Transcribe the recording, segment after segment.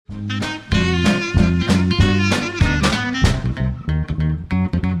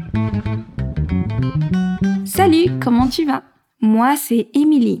Salut, comment tu vas? Moi, c'est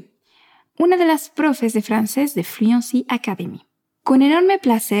Emily, una de las profes de francés de Fluency Academy. Con enorme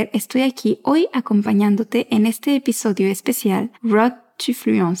placer estoy aquí hoy acompañándote en este episodio especial Road to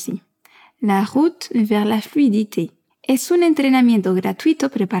Fluency, la route vers la fluidité. Es un entrenamiento gratuito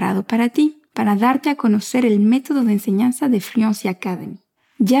preparado para ti, para darte a conocer el método de enseñanza de Fluency Academy.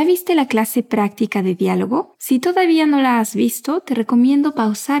 ¿Ya viste la clase práctica de diálogo? Si todavía no la has visto, te recomiendo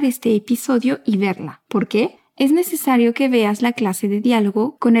pausar este episodio y verla. ¿Por qué? Es necesario que veas la clase de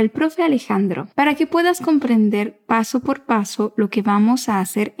diálogo con el profe Alejandro para que puedas comprender paso por paso lo que vamos a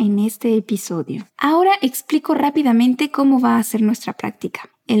hacer en este episodio. Ahora explico rápidamente cómo va a ser nuestra práctica.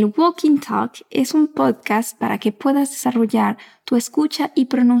 El Walking Talk es un podcast para que puedas desarrollar tu escucha y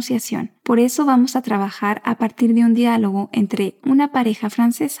pronunciación. Por eso vamos a trabajar a partir de un diálogo entre una pareja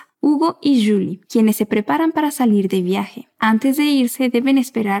francesa, Hugo y Julie, quienes se preparan para salir de viaje. Antes de irse deben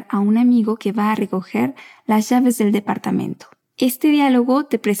esperar a un amigo que va a recoger las llaves del departamento. Este diálogo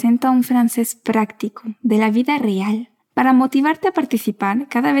te presenta un francés práctico, de la vida real. Para motivarte a participar,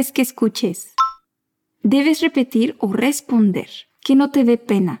 cada vez que escuches, debes repetir o responder. Que no te dé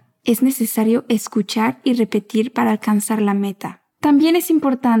pena. Es necesario escuchar y repetir para alcanzar la meta. También es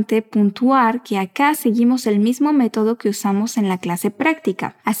importante puntuar que acá seguimos el mismo método que usamos en la clase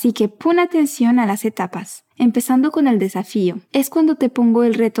práctica, así que pon atención a las etapas. Empezando con el desafío. Es cuando te pongo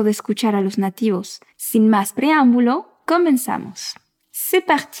el reto de escuchar a los nativos. Sin más preámbulo, comenzamos. C'est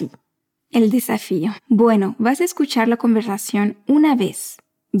parti. El desafío. Bueno, vas a escuchar la conversación una vez.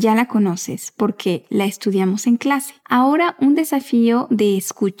 Ya la conoces porque la estudiamos en clase. Ahora un desafío de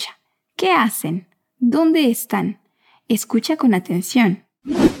escucha. ¿Qué hacen? ¿Dónde están? Escucha con atención.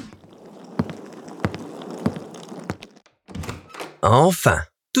 Enfin,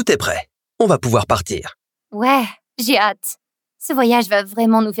 tout est prêt. On va pouvoir partir. Ouais, j'ai hâte. Ce voyage va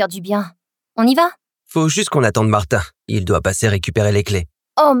vraiment nous faire du bien. On y va? Faut juste qu'on attende Martin. Il doit passer récupérer les clés.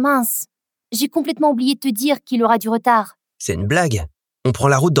 Oh mince, j'ai complètement oublié de te dire qu'il aura du retard. C'est une blague. On prend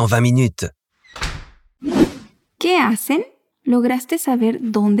la route dans 20 minutes. ¿Qué hacen? ¿Lograste saber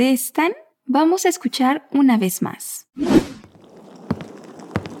dónde están? Vamos a escuchar una vez más.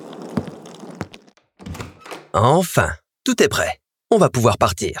 Enfin, tout est prêt. On va pouvoir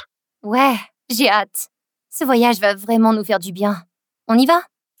partir. Ouais, j'ai hâte. Ce voyage va vraiment nous faire du bien. On y va?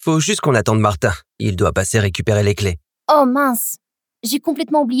 Faut juste qu'on attende Martin. Il doit passer récupérer les clés. Oh mince, j'ai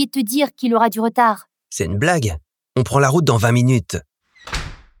complètement oublié de te dire qu'il aura du retard. C'est une blague. On prend la route dans 20 minutes.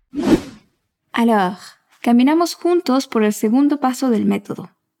 Alors, caminamos juntos por el segundo paso del método,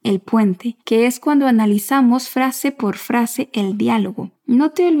 el puente, que es cuando analizamos frase por frase el diálogo.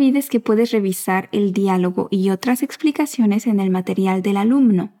 No te olvides que puedes revisar el diálogo y otras explicaciones en el material del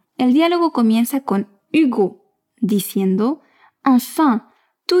alumno. El diálogo comienza con Hugo, diciendo «Enfin,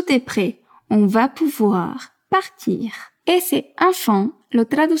 tout est prêt, on va pouvoir partir». Ese «enfin» lo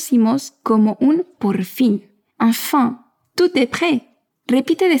traducimos como un «por fin». «Enfin, tout est prêt».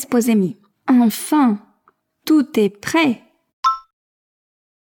 Repite después de mí. Enfin, tout est prêt.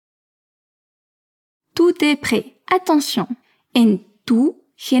 Tout est prêt. Atención, en tú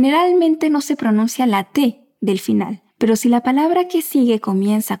generalmente no se pronuncia la T del final, pero si la palabra que sigue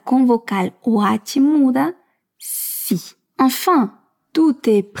comienza con vocal o H muda, sí. Enfin, tout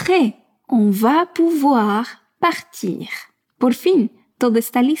est prêt. On va pouvoir partir. Por fin, todo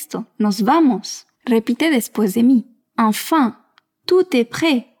está listo. Nos vamos. Repite después de mí. Enfin, tout est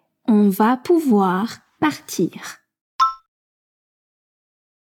prêt. On va pouvoir partir.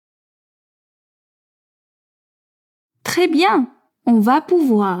 Très bien, on va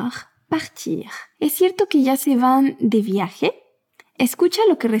pouvoir partir. ¿Es cierto que ya se van de viaje? Escucha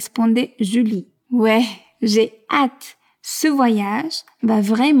lo que responde Julie. Ouais, j'ai hâte. Ce voyage va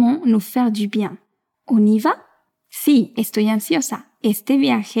vraiment nous faire du bien. ¿On y va? Sí, estoy ansiosa. Este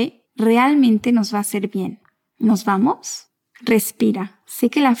viaje realmente nos va a hacer bien. ¿Nos vamos? Respira.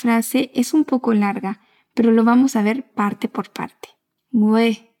 Sé que la frase es un poco larga, pero lo vamos a ver parte por parte.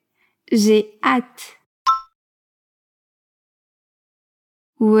 Ouais, j'ai hâte.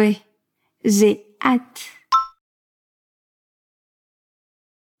 Ouais, j'ai hâte.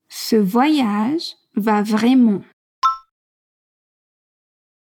 Ce voyage va vraiment.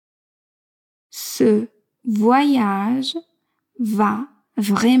 Ce voyage va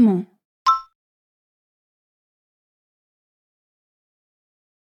vraiment.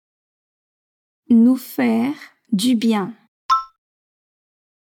 Nous faire du bien.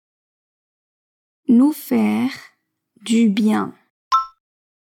 Nous faire du bien.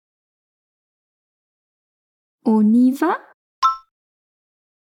 On y va?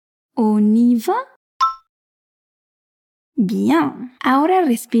 On y va? Bien. Ahora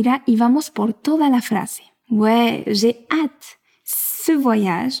respira y vamos por toda la frase. Ouais, j'ai hâte. Ce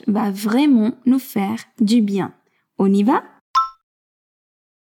voyage va vraiment nous faire du bien. On y va?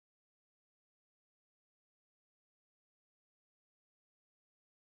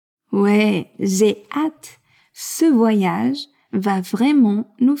 Ouais, j'ai hâte. Ce voyage va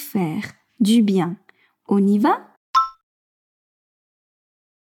vraiment nous faire du bien. On y va?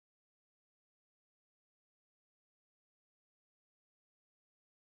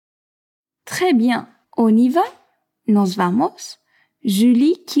 Très bien. On y va? ¿Nos vamos?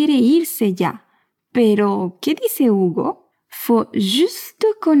 Julie quiere irse ya. Pero, ¿qué dice Hugo? Faut juste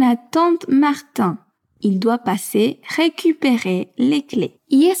qu'on attende Martin. Il doit passer récupérer les clés.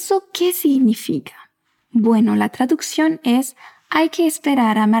 ¿Y eso qué significa? Bueno, la traducción es hay que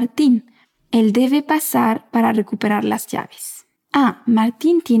esperar a Martín. Él debe pasar para recuperar las llaves. Ah,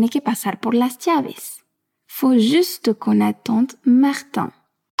 Martín tiene que pasar por las llaves. Faut juste qu'on attende Martin.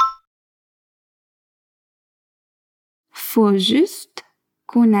 Faut juste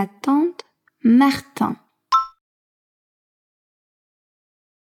qu'on attende Martin.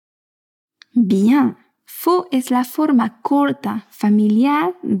 Bien. Faut es la forma corta,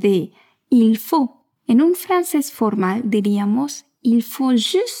 familiar de il faut. En un francés formal diríamos il faut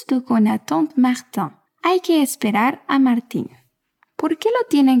juste qu'on attende Martin. Hay que esperar a Martín. ¿Por qué lo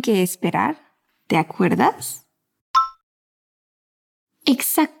tienen que esperar? ¿Te acuerdas?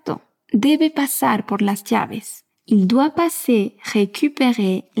 Exacto. Debe pasar por las llaves. Il doit passer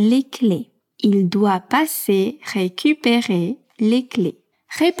récupérer les clés. Il doit passer récupérer les clés.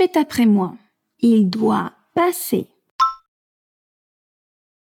 Répète après moi. Il doit passer.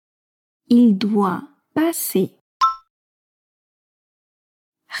 Il doit passer.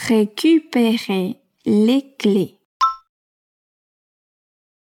 Récupérer les clés.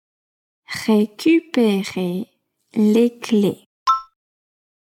 Récupérer les clés.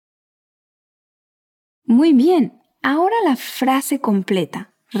 Muy bien. Ahora la frase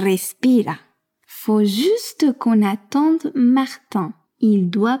completa. Respira. Faut juste qu'on attende Martin. Il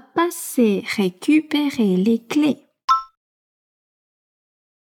doit passer récupérer les clés.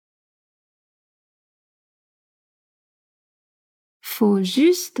 Faut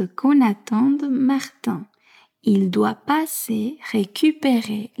juste qu'on attende Martin. Il doit passer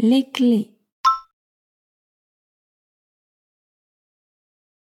récupérer les clés.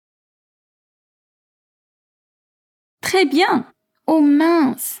 Très bien. Oh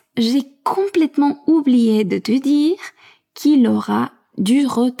mince, j'ai complètement oublié de te dire qu'il aura du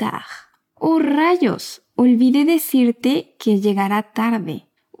retard. Oh rayos, olvidé decirte que llegará tarde.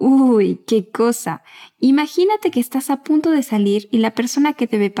 Uy, qué cosa. Imagínate que estás a punto de salir y la persona que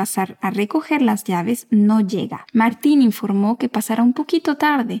debe pasar a recoger las llaves no llega. Martín informó que pasará un poquito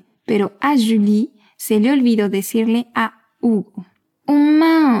tarde, pero a Julie se le olvidó decirle a Hugo. Oh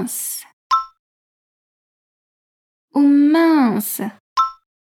mince. Oh mince.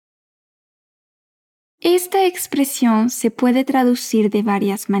 Esta expresión se puede traducir de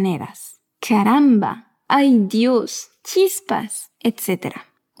varias maneras. Caramba, ay Dios, chispas, etc.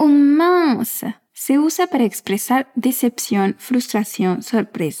 Oh mince se usa para expresar decepción, frustración,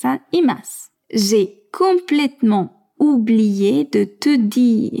 sorpresa y más. J'ai complètement oublié de te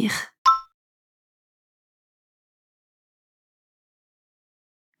dire.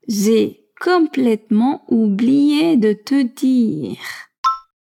 J'ai complètement oublié de te dire.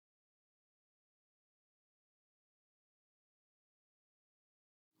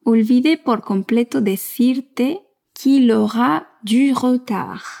 Olvidé por completo decirte qu'il aura du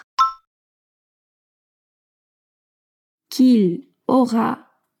retard. Qu'il aura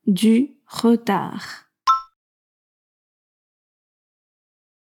du retard.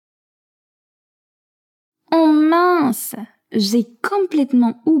 Oh mince, j'ai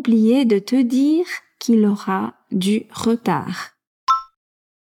complètement oublié de te dire qu'il aura du retard.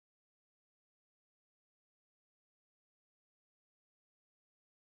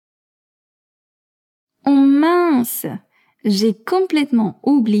 Oh mince, j'ai complètement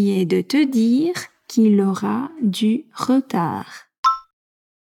oublié de te dire qu'il aura du retard.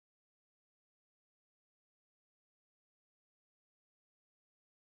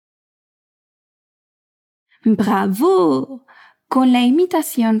 ¡Bravo! Con la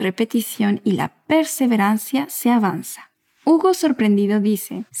imitación, repetición y la perseverancia se avanza. Hugo sorprendido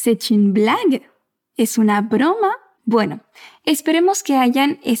dice, ¿C'est une blague? ¿Es una broma? Bueno, esperemos que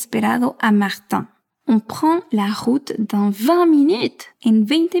hayan esperado a Martin. On prend la route dans 20 minutes. En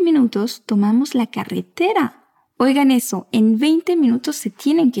 20 minutos tomamos la carretera. Oigan eso, en 20 minutos se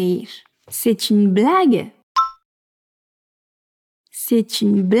tienen que ir. C'est une blague. C'est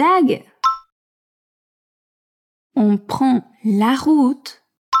une blague. On prend la route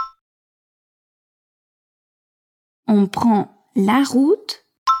On prend la route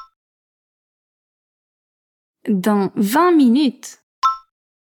dans 20 minutes.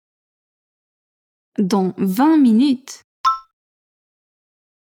 Dans 20 minutes.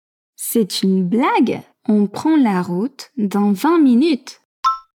 C'est une blague. On prend la route dans 20 minutes.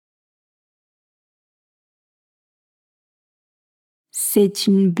 C'est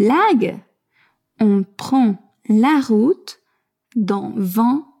une blague. On prend la route dans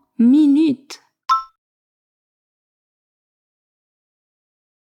 20 minutes.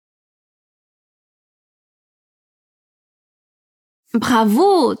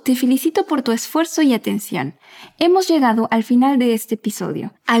 ¡Bravo! Te felicito por tu esfuerzo y atención. Hemos llegado al final de este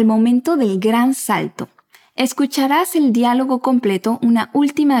episodio, al momento del gran salto. Escucharás el diálogo completo una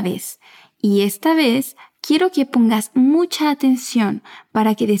última vez, y esta vez quiero que pongas mucha atención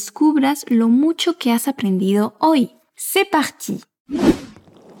para que descubras lo mucho que has aprendido hoy. C'est parti!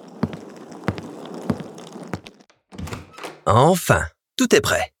 Enfin, tout est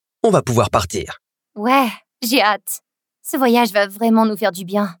prêt. On va pouvoir partir. Ouais, j'ai hâte. Ce voyage va vraiment nous faire du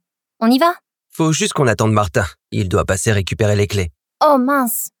bien. On y va? Faut juste qu'on attende Martin. Il doit passer récupérer les clés. Oh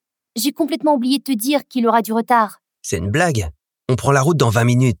mince! J'ai complètement oublié de te dire qu'il aura du retard. C'est une blague. On prend la route dans 20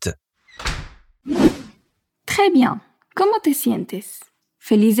 minutes. Très bien. ¿Cómo te sientes?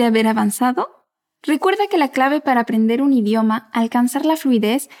 ¿Feliz de haber avanzado? Recuerda que la clave para aprender un idioma, alcanzar la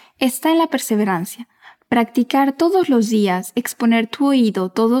fluidez, está en la perseverancia. Practicar todos los días, exponer tu oído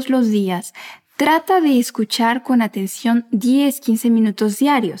todos los días. Trata de escuchar con atención 10-15 minutos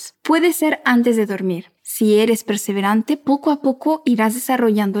diarios. Puede ser antes de dormir. Si eres perseverante, poco a poco irás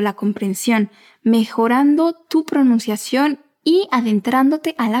desarrollando la comprensión, mejorando tu pronunciación y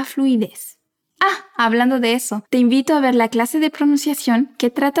adentrándote a la fluidez. Hablando de eso, te invito a ver la clase de pronunciación que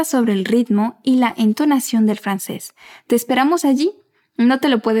trata sobre el ritmo y la entonación del francés. Te esperamos allí. No te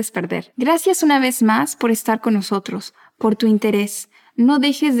lo puedes perder. Gracias una vez más por estar con nosotros, por tu interés. No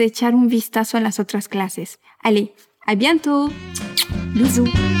dejes de echar un vistazo a las otras clases. Allez, à bientôt. Bisous.